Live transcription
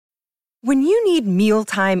When you need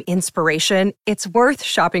mealtime inspiration, it's worth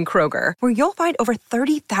shopping Kroger, where you'll find over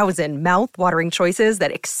 30,000 mouth-watering choices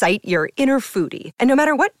that excite your inner foodie. And no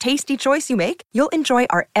matter what tasty choice you make, you'll enjoy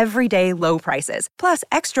our everyday low prices, plus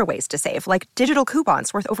extra ways to save, like digital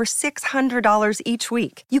coupons worth over $600 each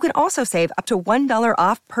week. You can also save up to $1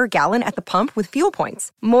 off per gallon at the pump with fuel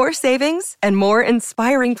points. More savings and more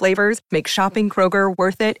inspiring flavors make shopping Kroger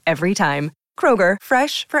worth it every time. Kroger,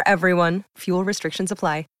 fresh for everyone. Fuel restrictions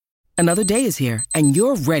apply. Another day is here, and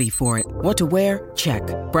you're ready for it. What to wear? Check.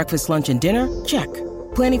 Breakfast, lunch, and dinner? Check.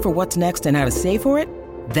 Planning for what's next and how to save for it?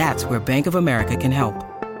 That's where Bank of America can help.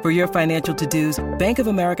 For your financial to-dos, Bank of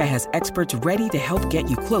America has experts ready to help get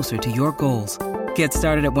you closer to your goals. Get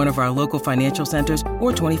started at one of our local financial centers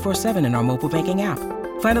or 24/7 in our mobile banking app.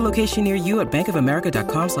 Find a location near you at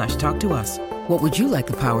bankofamerica.com/talktous. What would you like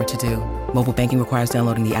the power to do? Mobile banking requires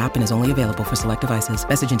downloading the app and is only available for select devices.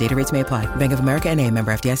 Message and data rates may apply. Bank of America N.A.,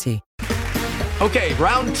 member FDIC. Okay,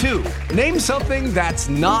 round two. Name something that's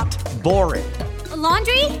not boring. A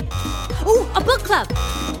laundry? Ooh, a book club.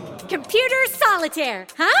 Computer solitaire,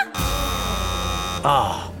 huh?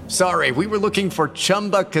 Ah, sorry, we were looking for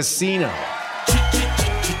Chumba Casino.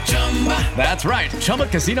 That's right,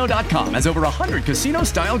 ChumbaCasino.com has over 100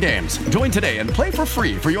 casino-style games. Join today and play for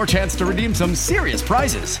free for your chance to redeem some serious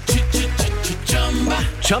prizes.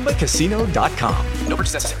 ChumbaCasino.com. No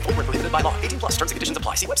purchase necessary. Void where prohibited by law. 18 plus. Terms and conditions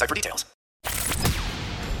apply. See website for details.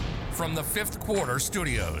 From the Fifth Quarter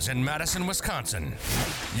Studios in Madison, Wisconsin,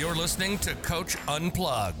 you're listening to Coach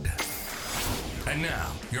Unplugged. And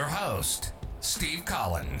now, your host, Steve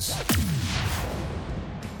Collins.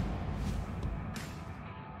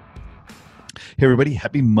 Hey everybody,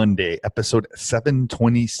 happy Monday, episode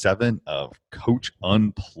 727 of Coach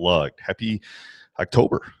Unplugged. Happy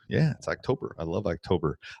October. Yeah, it's October. I love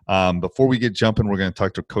October. Before we get jumping, we're going to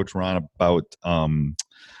talk to Coach Ron about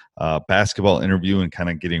basketball interview and kind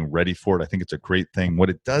of getting ready for it. I think it's a great thing. What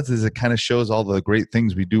it does is it kind of shows all the great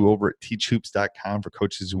things we do over at teachhoops.com for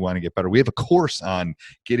coaches who want to get better. We have a course on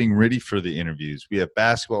getting ready for the interviews. We have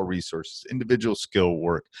basketball resources, individual skill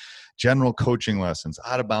work, general coaching lessons,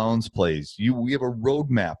 out of bounds plays. We have a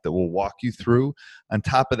roadmap that will walk you through. On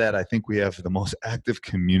top of that, I think we have the most active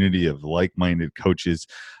community of like-minded coaches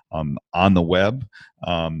on the web,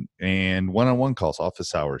 and one-on-one calls,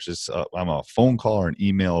 office hours. Just I'm a phone call or an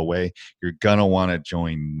email away. You're gonna want to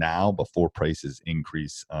join now before prices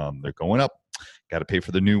increase. They're going up. Got to pay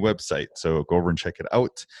for the new website, so go over and check it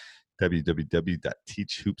out.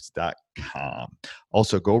 www.teachhoops.com.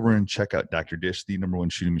 Also, go over and check out Dr. Dish, the number one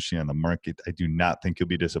shooting machine on the market. I do not think you'll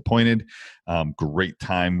be disappointed. Great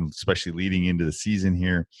time, especially leading into the season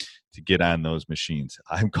here, to get on those machines.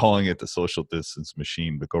 I'm calling it the social distance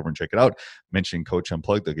machine, but go over and check it out. Mention Coach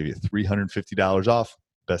Unplugged. They'll give you $350 off.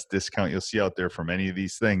 Best discount you'll see out there from any of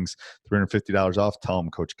these things. $350 off. Tell them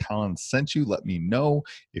Coach Collins sent you. Let me know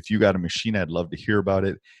if you got a machine. I'd love to hear about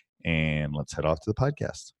it. And let's head off to the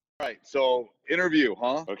podcast. All right, so interview,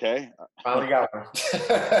 huh? Okay. Finally got one.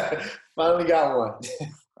 Finally got one.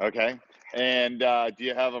 Okay. And do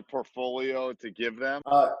you have a portfolio to give them?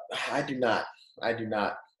 I do not.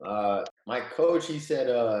 My coach, he said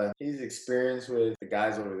his experience with the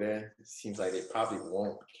guys over there, it seems like they probably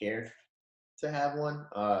won't care to have one.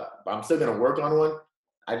 But I'm still going to work on one.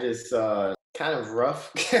 I just kind of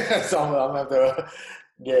rough. So I'm going to have to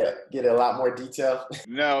get a lot more detail.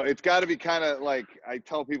 No, it's got to be kind of like I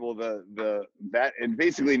tell people that it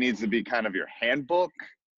basically needs to be kind of your handbook.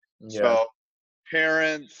 Yeah. So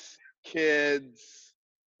parents, kids,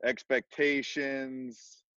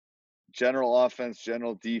 expectations, general offense,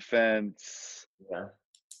 general defense. Yeah.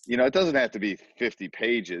 You know, it doesn't have to be 50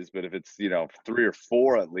 pages, but if it's, 3 or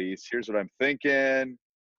 4 at least, here's what I'm thinking.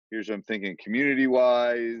 Here's what I'm thinking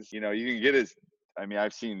community-wise. You can get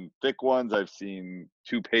I've seen thick ones. I've seen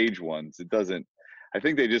 2-page ones. I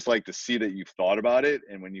think they just like to see that you've thought about it.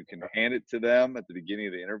 And when you can hand it to them at the beginning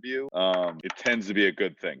of the interview, it tends to be a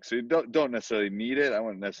good thing. So you don't necessarily need it. I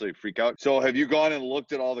wouldn't necessarily freak out. So have you gone and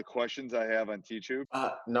looked at all the questions I have on Teachhoop?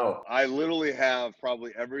 No. I literally have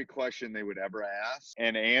probably every question they would ever ask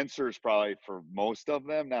and answers probably for most of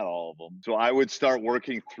them, not all of them. So I would start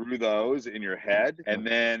working through those in your head. And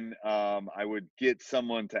then I would get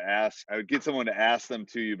someone to ask them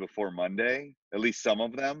to you before Monday, at least some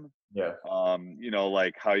of them. Yeah.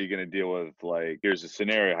 Like how are you going to deal with, like, here's a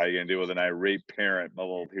scenario, how are you going to deal with an irate parent?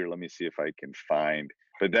 Well, here, let me see if I can find.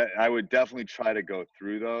 But that I would definitely try to go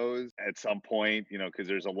through those at some point, because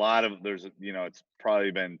it's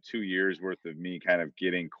probably been 2 years worth of me kind of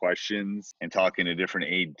getting questions and talking to different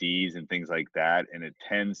ADs and things like that. And it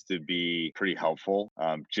tends to be pretty helpful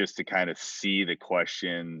just to kind of see the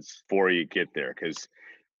questions before you get there. Because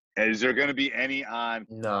Is there going to be any on?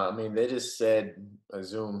 No, I mean, they just said a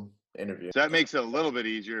Zoom interview. So that makes it a little bit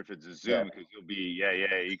easier if it's a Zoom Yeah. because you'll be,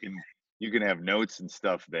 you can have notes and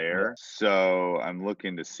stuff there. So I'm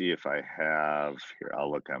looking to see if I have here.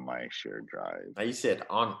 I'll look on my shared drive. Now you said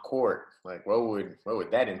on court. Like, what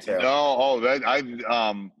would that entail?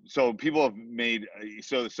 So people have made,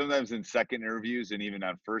 so sometimes in second interviews and even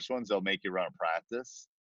on first ones, they'll make you run a practice.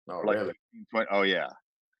 Oh, Like really? 20, oh yeah.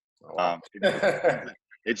 Oh, wow.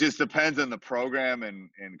 It just depends on the program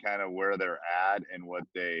and kind of where they're at and what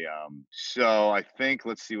they so I think,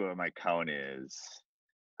 let's see what my count is.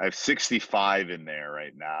 I have 65 in there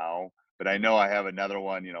right now, but I know I have another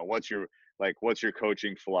one. What's your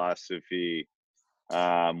coaching philosophy?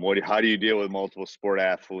 How do you deal with multiple sport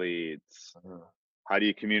athletes? How do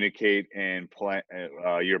you communicate and plan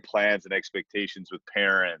your plans and expectations with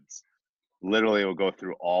parents? Literally, it will go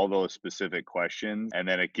through all those specific questions, and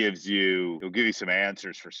then it'll give you some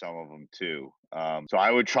answers for some of them too. So I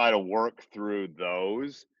would try to work through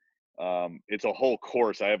those. It's a whole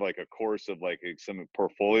course. I have like a course of like some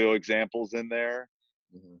portfolio examples in there.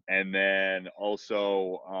 And then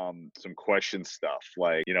also some question stuff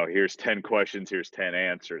like, here's 10 questions, here's 10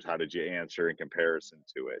 answers. How did you answer in comparison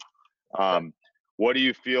to it? What do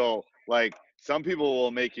you feel like? Some people will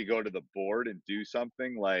make you go to the board and do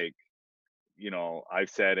something like, I've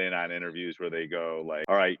sat in on interviews where they go like,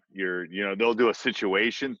 all right, they'll do a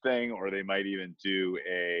situation thing, or they might even do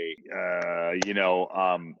all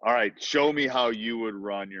right, show me how you would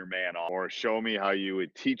run your man off, or show me how you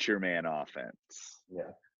would teach your man offense.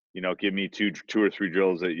 Yeah. Give me two or three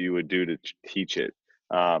drills that you would do to teach it.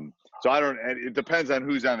 So it depends on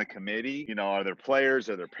who's on the committee. Are there players,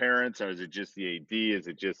 are there parents, or is it just the AD? Is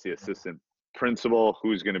it just the assistant principal?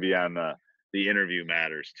 Who's going to be on the interview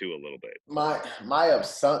matters too a little bit. My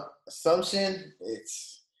assumption,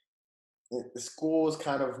 the school is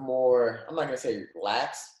kind of more, I'm not going to say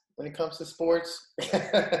lax when it comes to sports.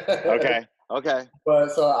 Okay.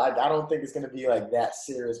 But so I don't think it's going to be like that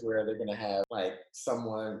serious where they're going to have like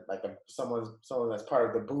someone like someone that's part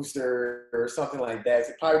of the booster or something like that.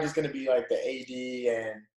 It's probably just going to be like the AD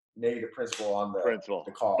and maybe the principal on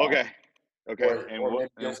the call. Okay.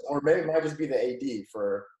 Or maybe it might just be the AD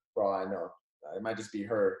for all I know. It might just be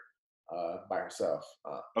her by herself.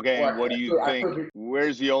 Okay, and what do you think?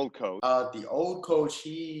 Where's the old coach? The old coach,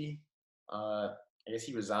 I guess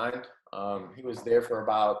he resigned. He was there for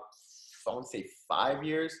about, I want to say 5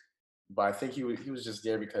 years, but I think he was just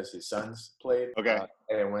there because his sons played. Okay.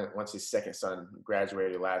 And once his second son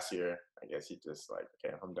graduated last year, I guess he just like,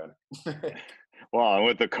 okay, I'm done. Well, and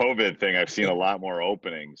with the COVID thing, I've seen a lot more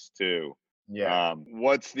openings too. Yeah.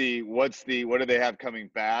 What do they have coming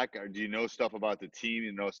back? Or do you know stuff about the team?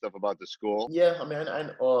 You know stuff about the school? Yeah, I mean,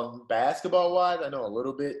 basketball wise, I know a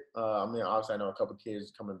little bit. Obviously, I know a couple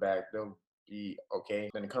kids coming back. They'll be okay.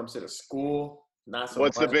 When it comes to the school, not so much.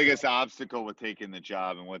 What's the biggest obstacle with taking the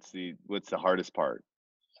job, and what's the hardest part?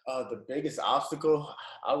 The biggest obstacle,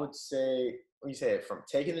 I would say, when you say it, from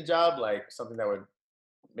taking the job, like something that would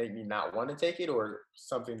make me not want to take it, or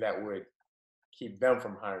something that would keep them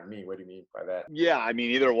from hiring me? What do you mean by that? Yeah, I mean,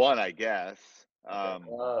 either one, I guess. I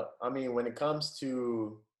mean, when it comes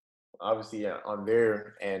to, obviously, on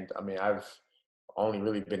their end, I mean, I've only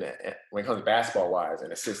really been, when it comes to basketball-wise,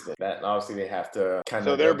 an assistant. That obviously they have to kind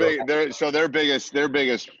of. So their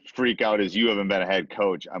biggest freak out is you haven't been a head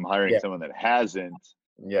coach. I'm hiring someone that hasn't.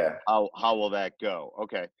 Yeah. How will that go?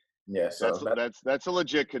 Okay. Yeah. So that's a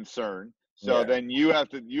legit concern. So then you have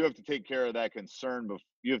to take care of that concern, but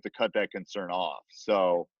you have to cut that concern off.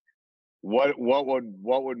 So what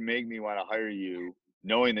would make me want to hire you,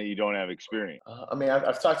 knowing that you don't have experience? I mean,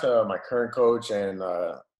 I've talked to my current coach and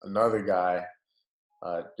another guy.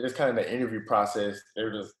 Just kind of the interview process.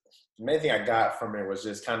 The main thing I got from it was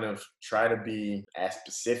just kind of try to be as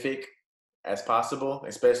specific as possible,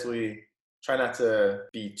 especially try not to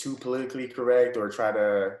be too politically correct or try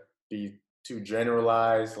to be too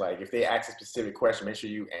generalized. Like if they ask a specific question, make sure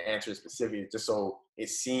you answer specifically, just so it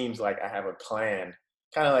seems like I have a plan.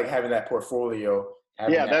 Kind of like having that portfolio.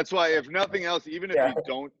 That's why, if nothing else, even if you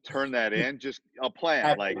don't turn that in, just a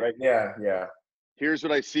plan. Yeah. Here's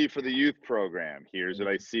what I see for the youth program. Here's what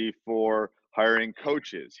I see for hiring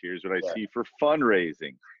coaches. Here's what I see for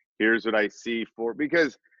fundraising. Here's what I see for,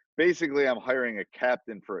 because basically I'm hiring a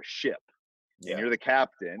captain for a ship. And you're the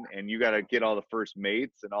captain, and you got to get all the first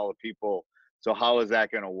mates and all the people. So how is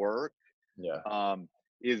that going to work?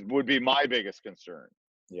 Would be my biggest concern.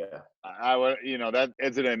 Yeah. I would, that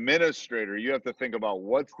as an administrator, you have to think about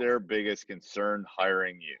what's their biggest concern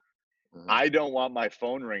hiring you. I don't want my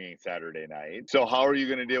phone ringing Saturday night. So how are you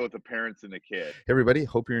going to deal with the parents and the kid? Hey everybody,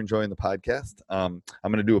 hope you're enjoying the podcast. I'm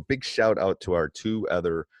going to do a big shout out to our two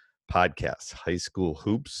other podcasts, High School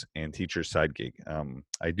Hoops and Teacher Side Gig.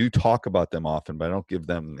 I do talk about them often, but I don't give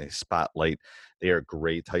them a spotlight. They are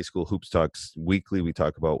great. High School Hoops Talks weekly. We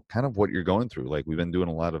talk about kind of what you're going through. Like we've been doing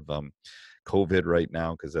a lot of COVID right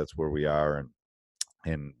now because that's where we are,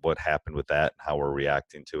 and what happened with that, and how we're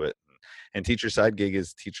reacting to it. And Teacher Side Gig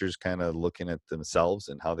is teachers kind of looking at themselves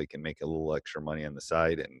and how they can make a little extra money on the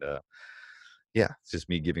side. And yeah, it's just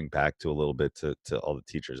me giving back to a little bit to all the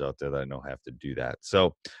teachers out there that I know have to do that.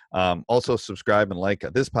 So also subscribe and like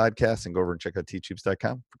this podcast, and go over and check out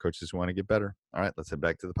teachhoops.com for coaches who want to get better. All right, let's head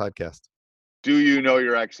back to the podcast. Do you know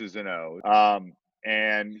your X's and O's?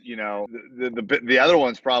 And you know, the other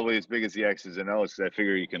one's probably as big as the X's and O's, because I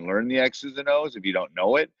figure you can learn the X's and O's if you don't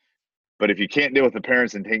know it. But if you can't deal with the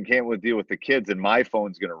parents and can't deal with the kids, then my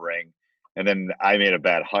phone's going to ring, and then I made a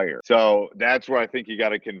bad hire. So that's where I think you got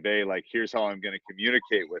to convey, like, here's how I'm going to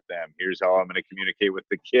communicate with them. Here's how I'm going to communicate with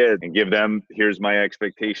the kids, and give them, here's my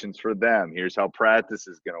expectations for them. Here's how practice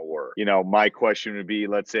is going to work. You know, my question would be,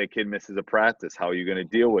 let's say a kid misses a practice. How are you going to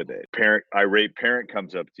deal with it? Irate parent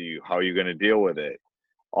comes up to you. How are you going to deal with it?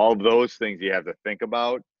 All of those things you have to think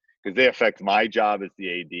about, because they affect my job as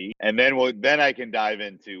the AD. And then I can dive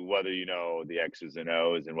into whether you know the X's and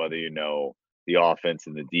O's, and whether you know the offense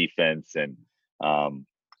and the defense, and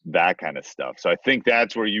that kind of stuff. So I think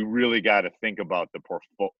that's where you really got to think about the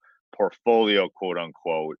portfolio, quote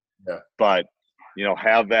unquote. Yeah. But, you know,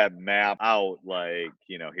 have that map out, like,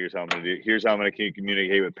 you know, here's how I'm going to do, here's how I'm going to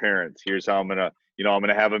communicate with parents. Here's how I'm going to, you know, I'm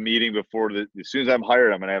going to have a meeting before as soon as I'm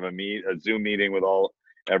hired, I'm going to have a Zoom meeting with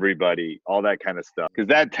everybody, all that kind of stuff, because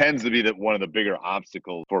that tends to be one of the bigger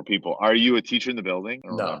obstacles for people. Are you a teacher in the building?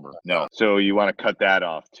 No. So you want to cut that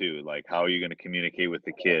off too. Like, how are you going to communicate with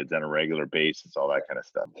the kids on a regular basis, all that kind of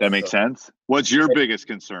stuff. Does that make sense? What's your biggest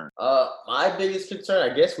concern? My biggest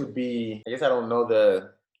concern, I guess, would be, I guess I don't know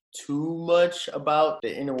too much about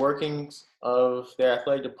the inner workings of the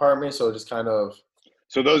athletic department, so just kind of.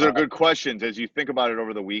 So those are good questions as you think about it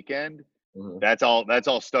over the weekend. Mm-hmm. That's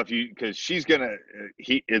all stuff because she's gonna.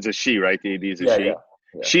 It's a she, right? The AD is a she. Yeah.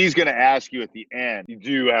 She's gonna ask you at the end, do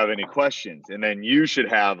you have any questions? And then you should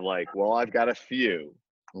have, like, well, I've got a few.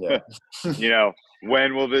 Yeah. You know,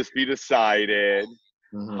 when will this be decided?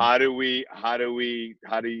 Mm-hmm. How do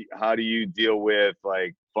you deal with,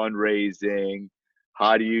 like, fundraising?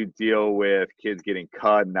 How do you deal with kids getting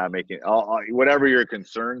cut and not making whatever your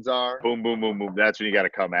concerns are? Boom, boom, boom, boom. That's when you got to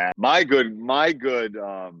come at. My good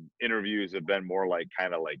interviews have been more like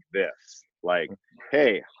kind of like this. Like,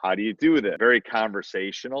 hey, how do you do this? Very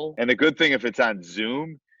conversational. And the good thing, if it's on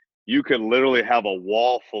Zoom, you could literally have a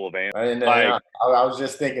wall full of answers. I was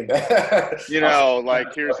just thinking that. You know,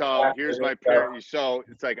 like, here's my parent. So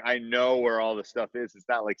it's like, I know where all the stuff is. It's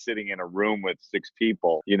not like sitting in a room with 6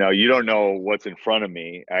 people. You know, you don't know what's in front of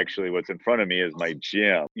me. Actually, what's in front of me is my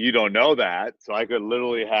gym. You don't know that. So I could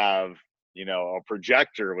literally have, you know, a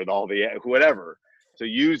projector with all the whatever. So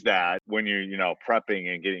use that when you're, you know,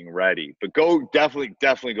 prepping and getting ready. But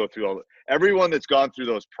definitely go through everyone that's gone through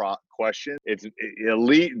those questions. It's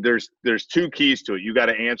elite. There's 2 keys to it. You got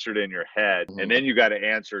to answer it in your head, mm-hmm. and then you got to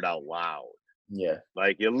answer it out loud. Yeah.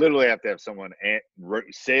 Like, you literally have to have someone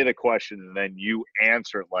say the question, and then you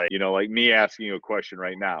answer it, like, you know, like me asking you a question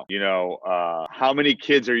right now. You know, how many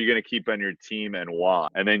kids are you going to keep on your team and why?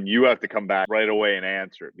 And then you have to come back right away and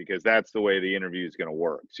answer it, because that's the way the interview is going to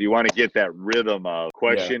work. So you want to get that rhythm of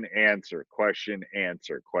question, answer, question,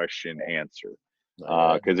 answer, question, answer.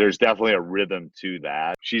 Because there's definitely a rhythm to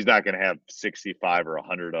that. She's not going to have 65 or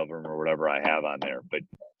 100 of them or whatever I have on there, but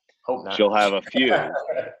she'll have a few.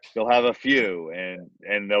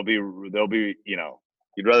 And they'll be, you know,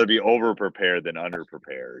 you'd rather be over prepared than under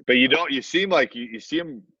prepared. But you seem like you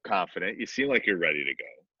seem confident. You seem like you're ready to go.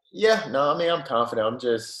 Yeah, no, I mean, I'm confident. I'm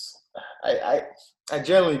just, I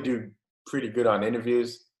generally do pretty good on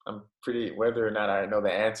interviews. I'm pretty, whether or not I know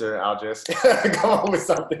the answer, I'll just come up with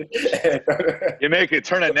something. You make it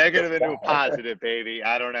turn a negative into a positive, baby.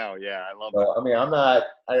 I don't know. Yeah, I love that. I mean,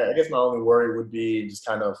 I guess my only worry would be just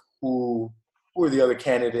kind of who are the other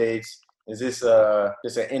candidates? Is this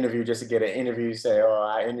just an interview just to get an interview, say,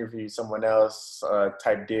 oh, I interviewed someone else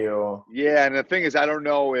type deal? Yeah, and the thing is, I don't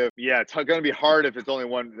know if, it's going to be hard if it's only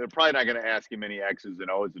one. They're probably not going to ask you many X's and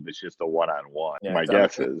O's if it's just a one-on-one, my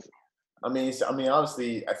guess is. I mean,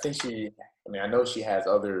 obviously, I know she has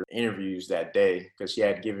other interviews that day because she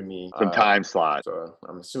had given me some time slots. So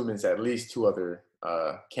I'm assuming it's at least 2 other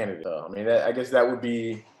candidates. I mean, I guess that would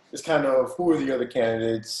be just kind of who are the other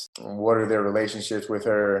candidates? What are their relationships with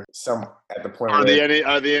her? Some at the point Are where any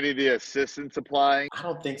of the assistants applying? I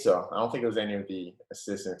don't think so. I don't think it was any of the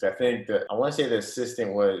assistants. I think that I want to say the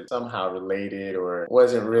assistant was somehow related or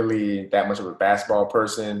wasn't really that much of a basketball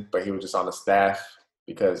person, but he was just on the staff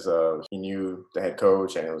because he knew the head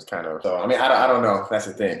coach, and it was kind of, so, I mean, I don't know. That's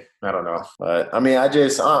the thing. I don't know. But, I mean,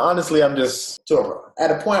 honestly, I'm just, so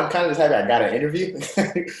at a point, I'm kind of just happy I got an interview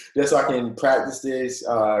just so I can practice this,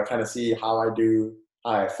 kind of see how I do,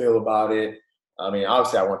 how I feel about it. I mean,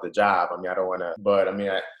 obviously, I want the job. I mean, I don't want to, but, I mean,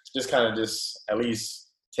 I just kind of just at least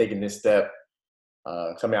taking this step.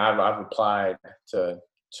 I mean, I've applied to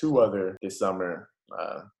 2 other this summer,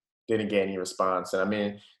 didn't get any response. And I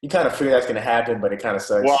mean, you kind of figure that's going to happen, but it kind of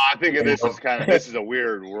sucks. Well, I think this is a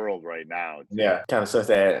weird world right now. Yeah, kind of sucks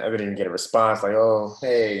that I didn't even get a response. Like, oh,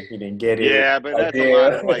 hey, you didn't get it. Yeah, but that's a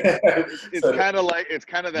lot of like, it's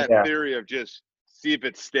kind of that theory of just see if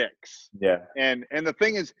it sticks. Yeah. And the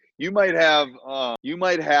thing is, you might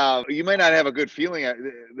not have a good feeling.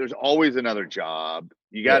 There's always another job.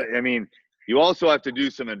 You got. I mean, you also have to do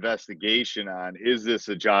some investigation on, is this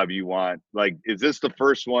a job you want? Like, is this the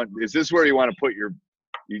first one? Is this where you want to put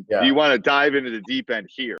do you want to dive into the deep end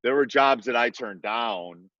here? There were jobs that I turned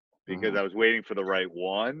down because I was waiting for the right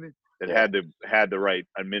one that had the right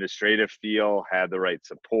administrative feel, had the right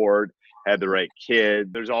support, had the right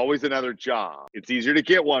kid. There's always another job. It's easier to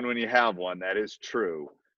get one when you have one. That is true.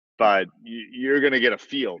 But you're going to get a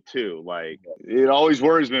feel too. Like, it always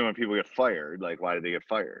worries me when people get fired. Like, why did they get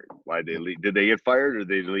fired? Why did they leave? Did they get fired or did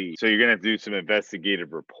they leave? So you're going to have to do some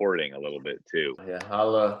investigative reporting a little bit too. Yeah,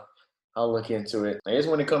 I'll look into it. I guess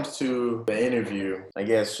when it comes to the interview, I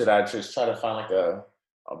guess, should I just try to find like a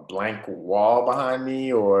blank wall behind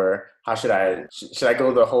me, or how should I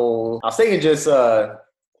go the whole, I was thinking just a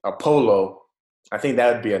polo. I think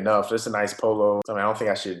that would be enough. Just a nice polo. I mean, I don't think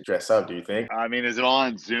I should dress up. Do you think? I mean, is it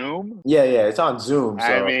on Zoom? Yeah, it's on Zoom. So.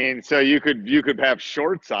 I mean, so you could have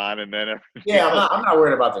shorts on and then. Yeah, I'm not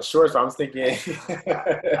worried about the shorts. But I'm thinking.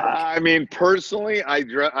 I mean, personally,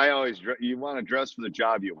 I always dress. You want to dress for the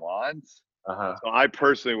job you want. So I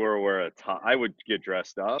personally would wear a tie. I would get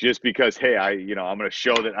dressed up just because, hey, I'm going to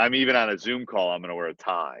show that I'm even on a Zoom call. I'm going to wear a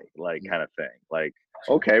tie, like kind of thing, like.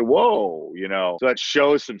 Okay, whoa, so that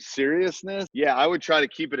shows some seriousness. Yeah, I would try to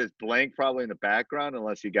keep it as blank probably in the background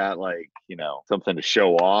unless you got like, something to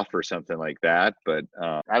show off or something like that. But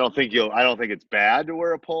I don't think it's bad to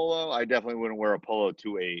wear a polo. I definitely wouldn't wear a polo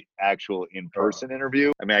to a actual in-person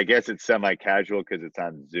interview. I mean, I guess it's semi-casual because it's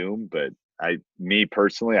on Zoom, but me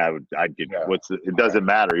personally, I'd get it doesn't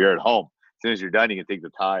matter. You're at home. As soon as you're done, you can take the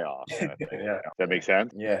tie off. Does that make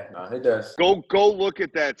sense? Yeah, it does. Go look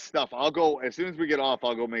at that stuff. I'll go as soon as we get off.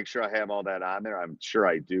 I'll go make sure I have all that on there. I'm sure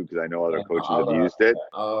I do because I know other coaches have used it.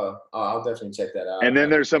 I'll definitely check that out. And then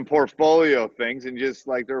there's some portfolio things, and just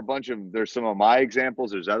like there's some of my examples.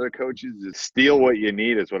 There's other coaches. Just steal what you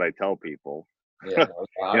need is what I tell people. Yeah,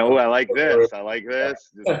 I like this. I like this.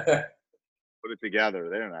 Just put it together.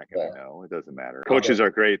 They're not going to know. It doesn't matter. Coaches are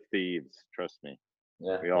great thieves. Trust me.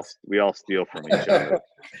 Yeah, we all steal from each other.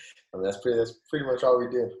 I mean, that's pretty much all we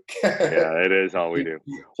do. Yeah, it is all we do.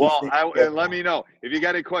 Well, let me know if you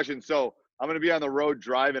got any questions. So I'm going to be on the road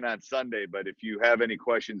driving on Sunday, but if you have any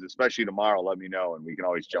questions, especially tomorrow, let me know, and we can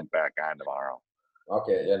always jump back on tomorrow.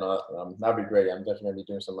 Okay, that'd be great. I'm definitely going to be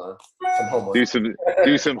doing some homework.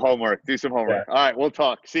 Do some homework. Yeah. All right, we'll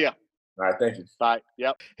talk. See ya. All right, thank you. Bye.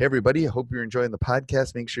 Yep. Hey, everybody. I hope you're enjoying the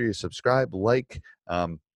podcast. Make sure you subscribe, like.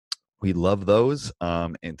 We love those.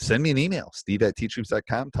 And send me an email,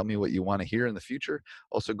 steve@teachhoops.com. Tell me what you want to hear in the future.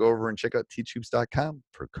 Also, go over and check out teachhoops.com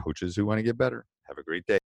for coaches who want to get better. Have a great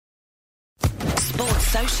day. Sports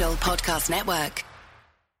Social Podcast Network.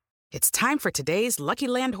 It's time for today's Lucky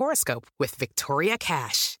Land horoscope with Victoria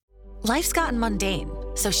Cash. Life's gotten mundane,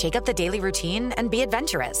 so shake up the daily routine and be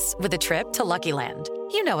adventurous with a trip to Lucky Land.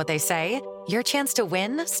 You know what they say. Your chance to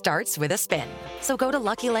win starts with a spin. So go to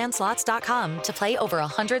LuckyLandSlots.com to play over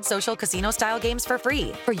 100 social casino-style games for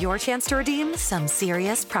free for your chance to redeem some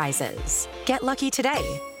serious prizes. Get lucky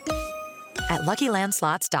today at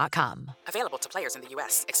LuckyLandSlots.com. Available to players in the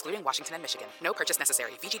U.S., excluding Washington and Michigan. No purchase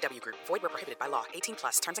necessary. VGW Group. Void where prohibited by law.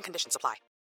 18+. Terms and conditions apply.